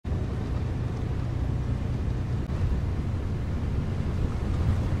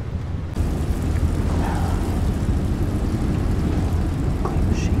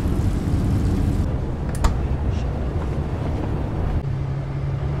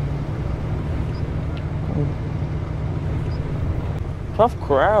tough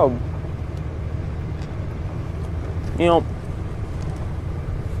crowd. You know,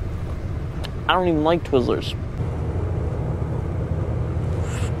 I don't even like Twizzlers.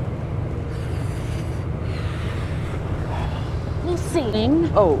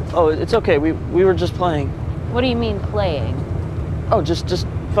 Singing? Oh, it's okay. We were just playing. What do you mean playing? Oh, just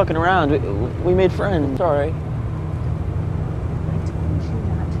fucking around. We made friends. It's all right. I told you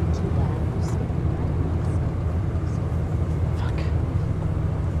not to do that. Fuck.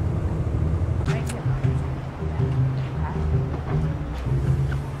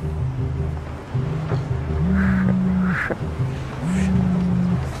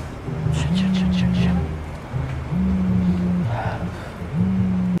 Shit.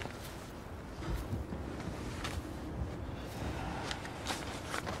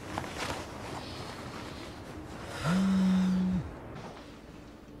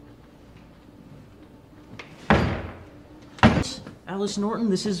 Alice Norton,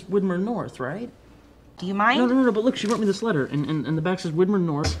 this is Widmer North, right? Do you mind? No, but look, she wrote me this letter, and the back says Widmer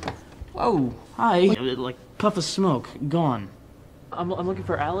North. Whoa, hi. Like, puff of smoke, gone. I'm looking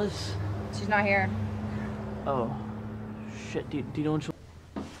for Alice. She's not here. Oh, shit, do you know what she...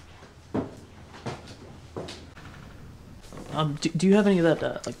 Do you have any of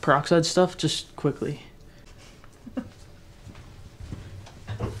that, like, peroxide stuff? Just quickly.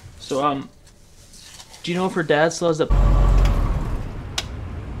 So, do you know if her dad still has that...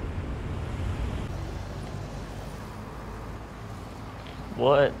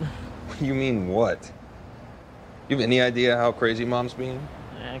 What? You mean what? You have any idea how crazy Mom's being?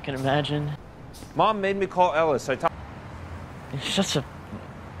 I can imagine. Mom made me call Ellis. Shut up.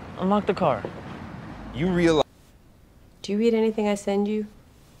 Unlock the car. You realize... Do you eat anything I send you?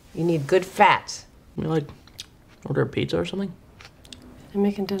 You need good fat. You like order a pizza or something? I'm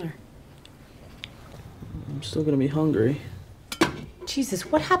making dinner. I'm still gonna be hungry.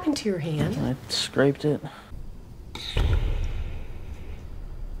 Jesus, what happened to your hand? I scraped it.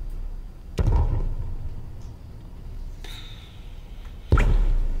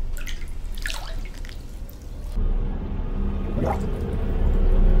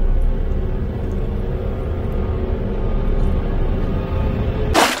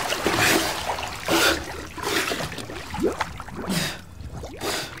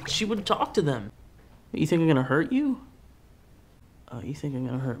 She would talk to them. You think I'm gonna hurt you? Oh, you think I'm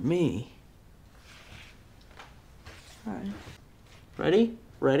gonna hurt me? All right. Ready?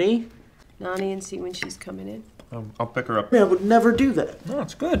 Ready? Nani and see when she's coming in. I'll pick her up. Man, I would never do that. No,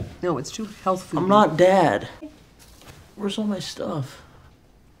 it's good. No, it's too health food. I'm not Dad. Where's all my stuff?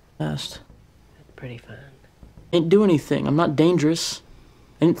 Fast. Pretty fun. Ain't do anything. I'm not dangerous.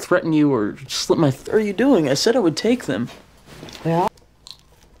 I didn't threaten you or slip my... What are you doing? I said I would take them. Well,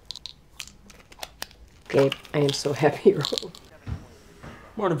 Gabe, I am so happy you're home.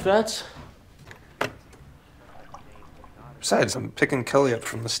 Morning, Fats. Besides, I'm picking Kelly up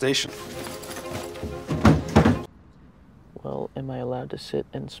from the station. Well, am I allowed to sit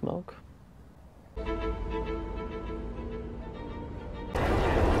and smoke?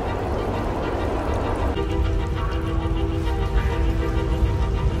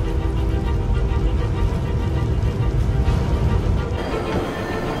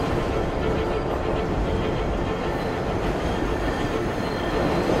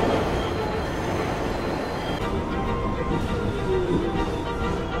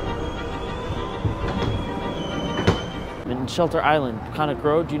 Shelter Island, Conic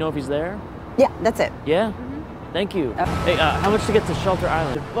Road. Do you know if he's there? Yeah, that's it. Yeah? Thank you. Hey, how much to get to Shelter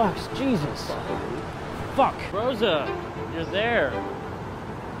Island? $100. Jesus. Fuck. Rosa, you're there.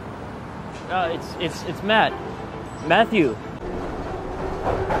 It's Matt. Matthew.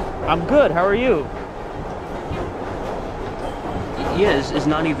 I'm good. How are you? Yeah, is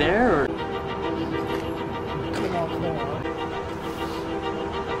Nani there or?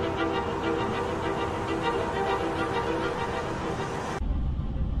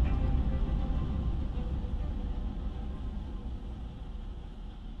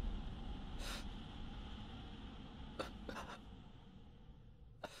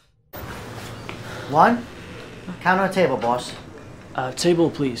 One? Count on a table, boss.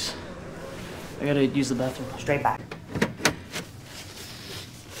 Table, please. I gotta use the bathroom. Straight back.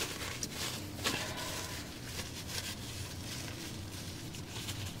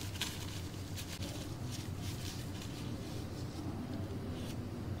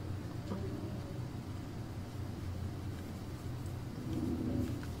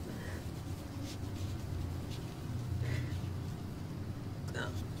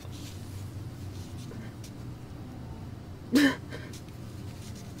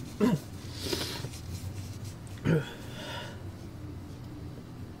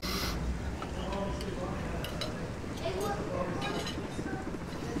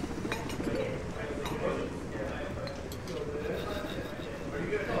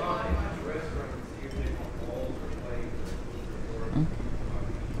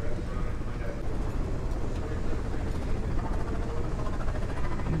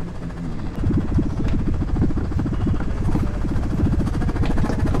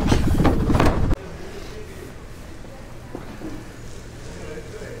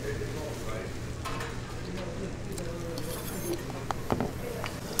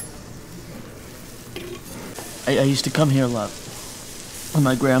 I used to come here a lot. With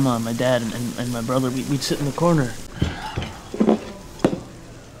my grandma and my dad and my brother, we'd sit in the corner.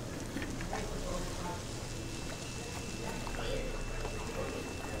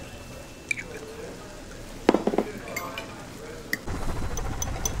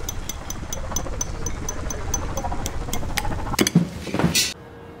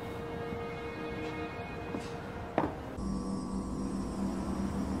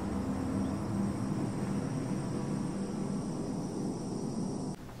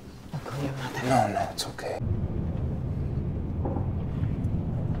 No, it's okay.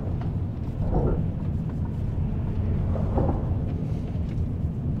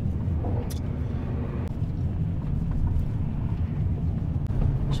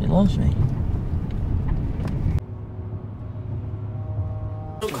 She loves me.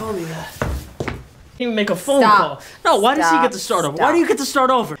 Don't call me that. Even make a phone call. No, why does he get to start over? Why do you get to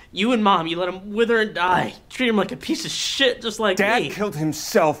start over? You and Mom, you let him wither and die. Treat him like a piece of shit, just like Dad me. killed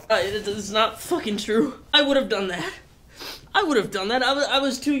himself. It's not fucking true. I would have done that. I would have done that. I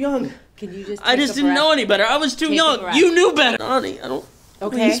was too young. Can you just I just didn't know any better. I was too young. You knew better. Honey, I don't...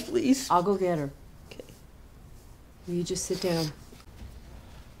 Okay. Please. I'll go get her. Okay. Will you just sit down?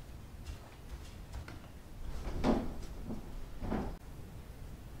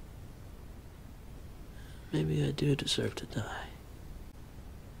 Maybe I do deserve to die.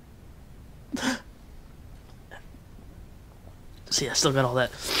 See, I still got all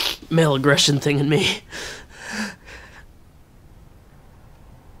that male aggression thing in me.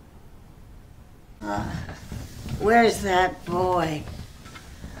 Where's that boy?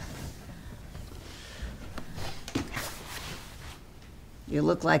 You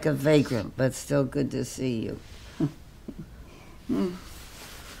look like a vagrant, but still good to see you.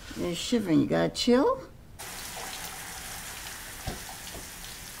 You're shivering. You got a chill?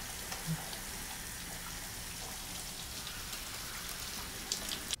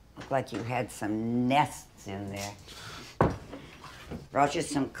 Looked like you had some nests in there. Brought you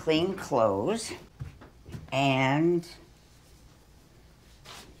some clean clothes and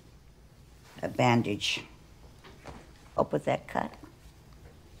a bandage. Help with that cut.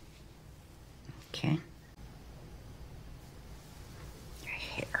 Okay. Your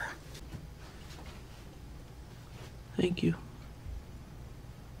hair. Thank you.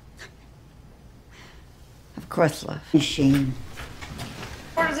 Of course, love. Machine.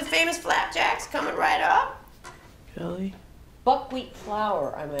 Orders of famous flapjacks coming right up. Kelly, Buckwheat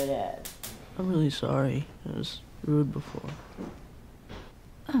flour, I might add. I'm really sorry. I was rude before.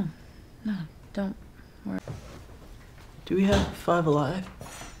 Oh, no, don't worry. Do we have 5 Alive?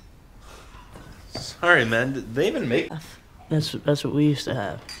 Sorry, man. Did they even make... That's what we used to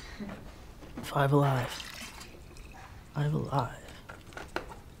have. 5 Alive. 5 Alive.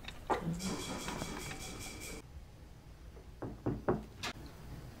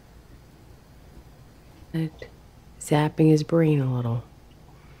 Zapping his brain a little.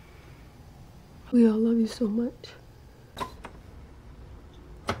 We all love you so much.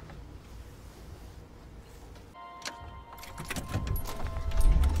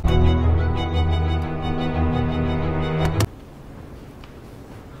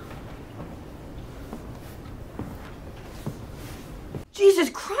 Jesus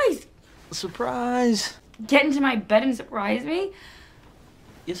Christ! Surprise! Get into my bed and surprise me?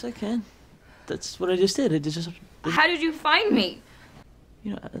 Yes, I can. That's what I just did. How did you find me?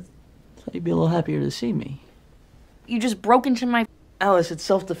 You know, I thought you'd be a little happier to see me. You just broke into my... Alice, it's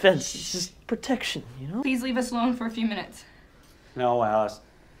self-defense. It's just protection, you know? Please leave us alone for a few minutes. No, Alice.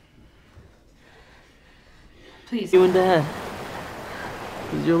 Please. You and Dad.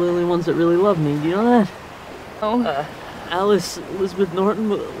 Because you're the only ones that really love me. Do you know that? Oh. Alice, Elizabeth Norton,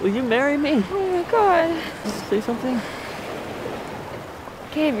 will you marry me? Oh my God. Say something?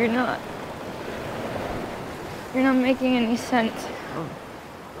 Gabe, you're not making any sense.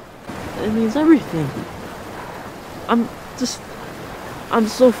 It means everything. I'm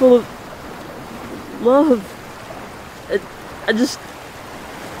so full of love. I just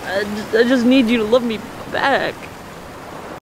need you to love me back.